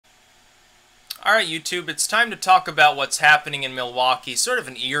Alright YouTube, it's time to talk about what's happening in Milwaukee, sort of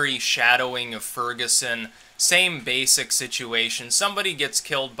an eerie shadowing of Ferguson, same basic situation. Somebody gets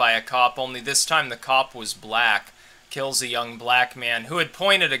killed by a cop, only this time the cop was black, kills a young black man who had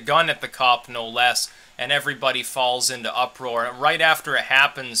pointed a gun at the cop, no less, and everybody falls into uproar. And right after it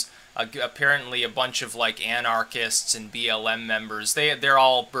happens, apparently a bunch of like anarchists and BLM members, they're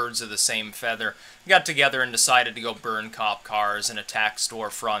all birds of the same feather, got together and decided to go burn cop cars and attack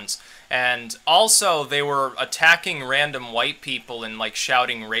storefronts. And also they were attacking random white people and like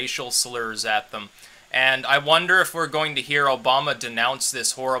shouting racial slurs at them. And I wonder if we're going to hear Obama denounce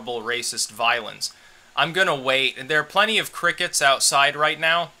this horrible racist violence. I'm gonna wait. There are plenty of crickets outside right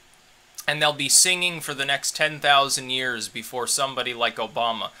now, and they'll be singing for the next 10,000 years before somebody like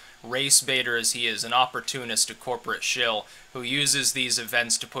Obama, race baiter as he is, an opportunist, a corporate shill, who uses these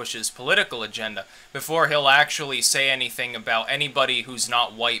events to push his political agenda, before he'll actually say anything about anybody who's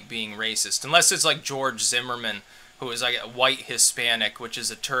not white being racist. Unless it's like George Zimmerman, who is like a white Hispanic, which is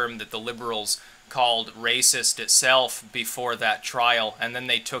a term that the liberals called racist itself before that trial, and then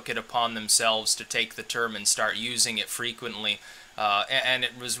they took it upon themselves to take the term and start using it frequently. And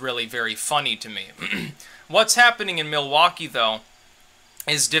it was really very funny to me. What's happening in Milwaukee, though,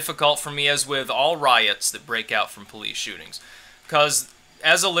 is difficult for me, as with all riots that break out from police shootings. Because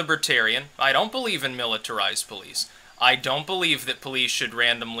as a libertarian, I don't believe in militarized police. I don't believe that police should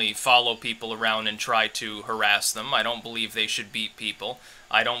randomly follow people around and try to harass them. I don't believe they should beat people.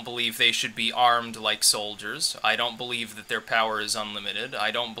 I don't believe they should be armed like soldiers. I don't believe that their power is unlimited. I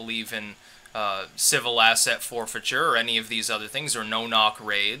don't believe in civil asset forfeiture or any of these other things, or no-knock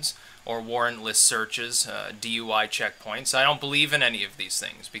raids, or warrantless searches, DUI checkpoints. I don't believe in any of these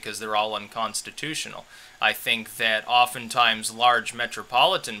things because they're all unconstitutional. I think that oftentimes large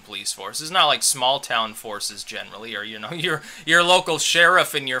metropolitan police forces, not like small town forces generally, or your local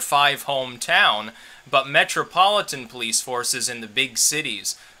sheriff in your 5 hometown, but metropolitan police forces in the big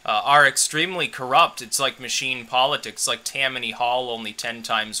cities are extremely corrupt. It's like machine politics, like Tammany Hall, only 10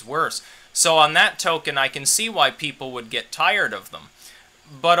 times worse. So on that token, I can see why people would get tired of them.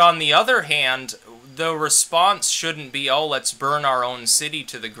 But on the other hand, the response shouldn't be, oh, let's burn our own city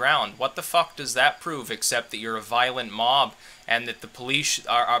to the ground. What the fuck does that prove, except that you're a violent mob and that the police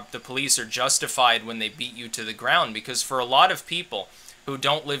are justified when they beat you to the ground? Because for a lot of people who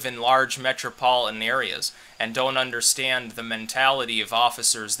don't live in large metropolitan areas and don't understand the mentality of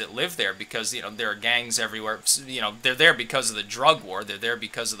officers that live there, because, you know, there are gangs everywhere, you know, they're there because of the drug war, they're there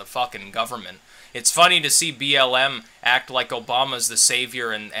because of the fucking government. It's funny to see BLM act like Obama's the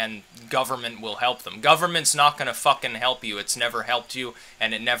savior and government will help them. Government's not gonna fucking help you. It's never helped you,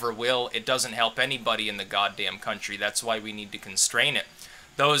 and it never will. It doesn't help anybody in the goddamn country. That's why we need to constrain it.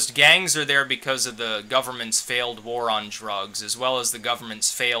 Those gangs are there because of the government's failed war on drugs, as well as the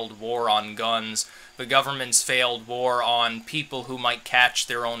government's failed war on guns, the government's failed war on people who might catch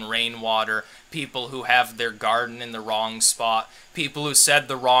their own rainwater, people who have their garden in the wrong spot, people who said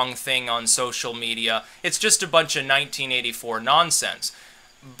the wrong thing on social media. It's just a bunch of 1984 nonsense.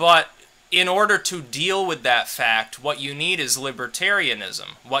 But in order to deal with that fact, what you need is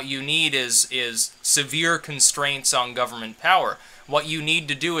libertarianism. What you need is severe constraints on government power. What you need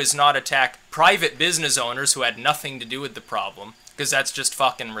to do is not attack private business owners who had nothing to do with the problem, because that's just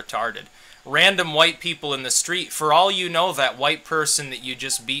fucking retarded. Random white people in the street, for all you know, that white person that you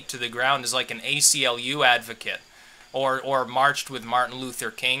just beat to the ground is like an ACLU advocate, or marched with Martin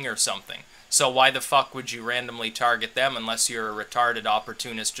Luther King or something. So why the fuck would you randomly target them unless you're a retarded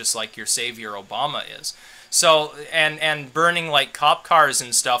opportunist just like your savior Obama is? So, and burning like cop cars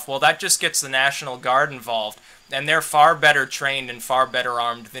and stuff, well, that just gets the National Guard involved, and they're far better trained and far better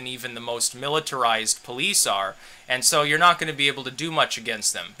armed than even the most militarized police are, and so you're not going to be able to do much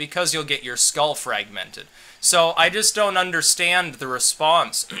against them, because you'll get your skull fragmented. So I just don't understand the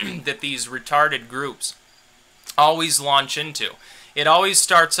response that these retarded groups always launch into. It always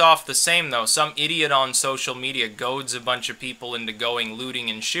starts off the same, though. Some idiot on social media goads a bunch of people into going looting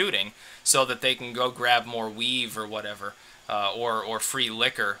and shooting so that they can go grab more weave or whatever, or free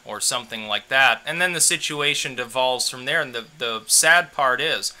liquor or something like that. And then the situation devolves from there. And the sad part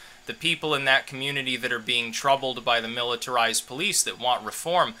is, the people in that community that are being troubled by the militarized police that want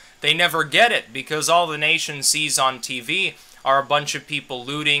reform, they never get it, because all the nation sees on TV are a bunch of people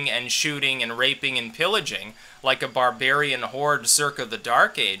looting and shooting and raping and pillaging like a barbarian horde circa the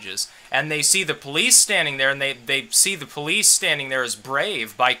Dark Ages, and they see the police standing there, and they see the police standing there as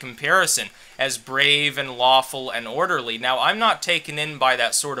brave, by comparison, as brave and lawful and orderly. Now, I'm not taken in by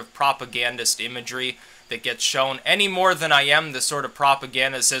that sort of propagandist imagery that gets shown any more than I am the sort of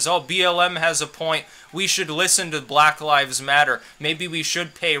propaganda that says, oh, BLM has a point, we should listen to Black Lives Matter, maybe we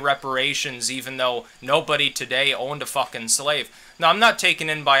should pay reparations even though nobody today owned a fucking slave. Now, I'm not taken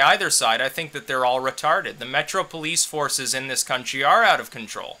in by either side. I think that they're all retarded. The Metro Police forces in this country are out of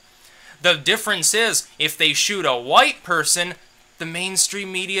control. The difference is, if they shoot a white person, the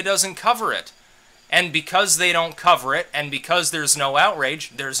mainstream media doesn't cover it. And because they don't cover it, and because there's no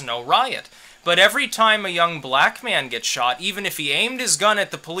outrage, there's no riot. But every time a young black man gets shot, even if he aimed his gun at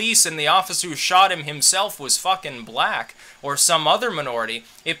the police and the officer who shot him himself was fucking black, or some other minority,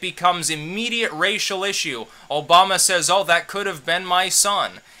 it becomes immediate racial issue. Obama says, oh, that could have been my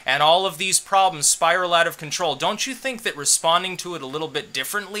son. And all of these problems spiral out of control. Don't you think that responding to it a little bit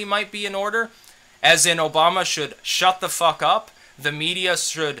differently might be in order? As in, Obama should shut the fuck up, the media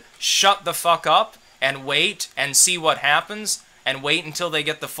should shut the fuck up, and wait and see what happens, and wait until they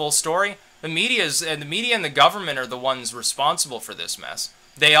get the full story. The media and the government are the ones responsible for this mess.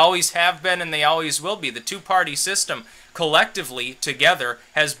 They always have been and they always will be. The two-party system, collectively, together,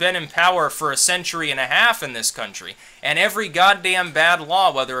 has been in power for a century and a half in this country. And every goddamn bad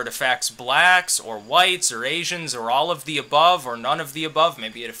law, whether it affects blacks or whites or Asians or all of the above or none of the above,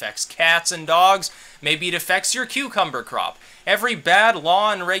 maybe it affects cats and dogs, maybe it affects your cucumber crop. Every bad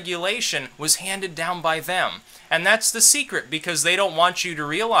law and regulation was handed down by them. And that's the secret, because they don't want you to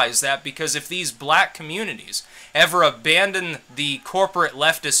realize that, because if these black communities ever abandon the corporate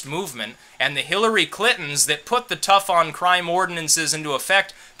leftist movement and the Hillary Clintons that put the tough on crime ordinances into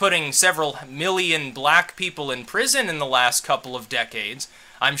effect, putting several million black people in prison in the last couple of decades,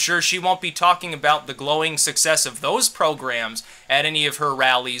 I'm sure she won't be talking about the glowing success of those programs at any of her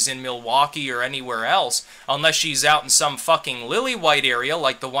rallies in Milwaukee or anywhere else, unless she's out in some fucking lily white area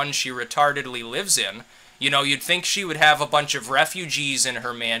like the one she retardedly lives in. You know, you'd think she would have a bunch of refugees in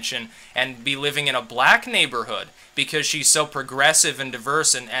her mansion and be living in a black neighborhood because she's so progressive and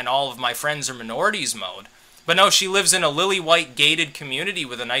diverse and all of my friends are minorities mode. But no, she lives in a lily white gated community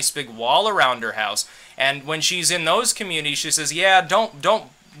with a nice big wall around her house. And when she's in those communities, she says, yeah,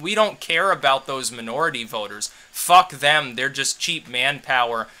 we don't care about those minority voters. Fuck them. They're just cheap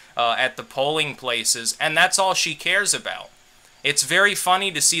manpower at the polling places. And that's all she cares about. It's very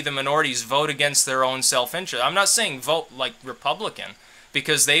funny to see the minorities vote against their own self-interest. I'm not saying vote like Republican,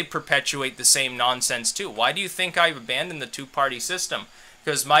 because they perpetuate the same nonsense too. Why do you think I've abandoned the two-party system?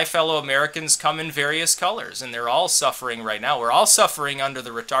 Because my fellow Americans come in various colors, and they're all suffering right now. We're all suffering under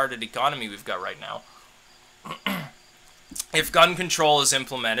the retarded economy we've got right now. If gun control is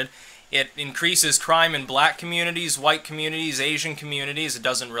implemented, it increases crime in black communities, white communities, Asian communities. It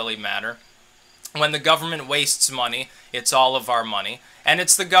doesn't really matter. When the government wastes money, it's all of our money, and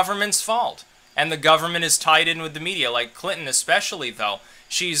it's the government's fault. And the government is tied in with the media, like Clinton especially, though.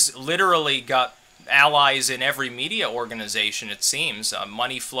 She's literally got allies in every media organization, it seems.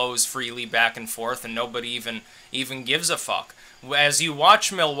 Money flows freely back and forth, and nobody even gives a fuck. As you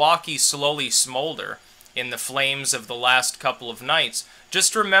watch Milwaukee slowly smolder in the flames of the last couple of nights,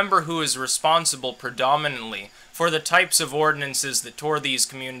 just remember who is responsible predominantly for the types of ordinances that tore these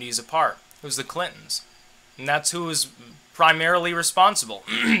communities apart. It was the Clintons. And that's who is primarily responsible.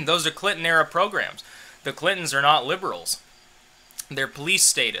 Those are Clinton-era programs. The Clintons are not liberals. They're police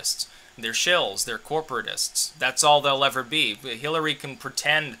statists. They're shills. They're corporatists. That's all they'll ever be. Hillary can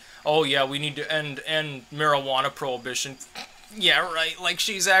pretend, oh yeah, we need to end marijuana prohibition. Yeah, right, like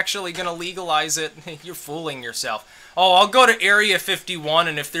she's actually going to legalize it. You're fooling yourself. Oh, I'll go to Area 51,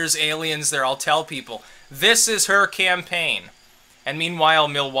 and if there's aliens there, I'll tell people. This is her campaign. And meanwhile,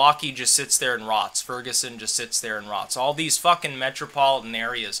 Milwaukee just sits there and rots. Ferguson just sits there and rots. All these fucking metropolitan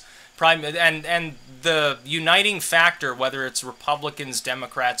areas. And the uniting factor, whether it's Republicans,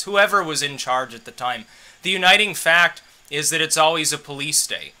 Democrats, whoever was in charge at the time, the uniting fact is that it's always a police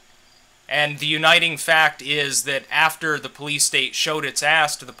state. And the uniting fact is that after the police state showed its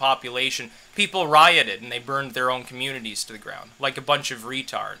ass to the population, people rioted and they burned their own communities to the ground, like a bunch of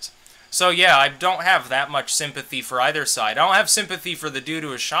retards. So yeah, I don't have that much sympathy for either side. I don't have sympathy for the dude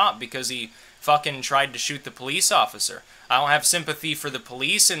who was shot because he fucking tried to shoot the police officer. I don't have sympathy for the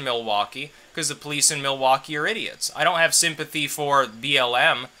police in Milwaukee because the police in Milwaukee are idiots. I don't have sympathy for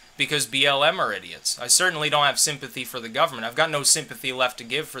BLM because BLM are idiots. I certainly don't have sympathy for the government. I've got no sympathy left to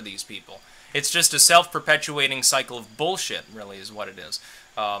give for these people. It's just a self-perpetuating cycle of bullshit, really, is what it is.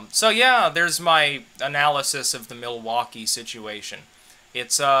 So yeah, there's my analysis of the Milwaukee situation.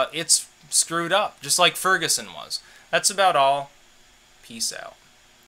 It's screwed up, just like Ferguson was. That's about all. Peace out.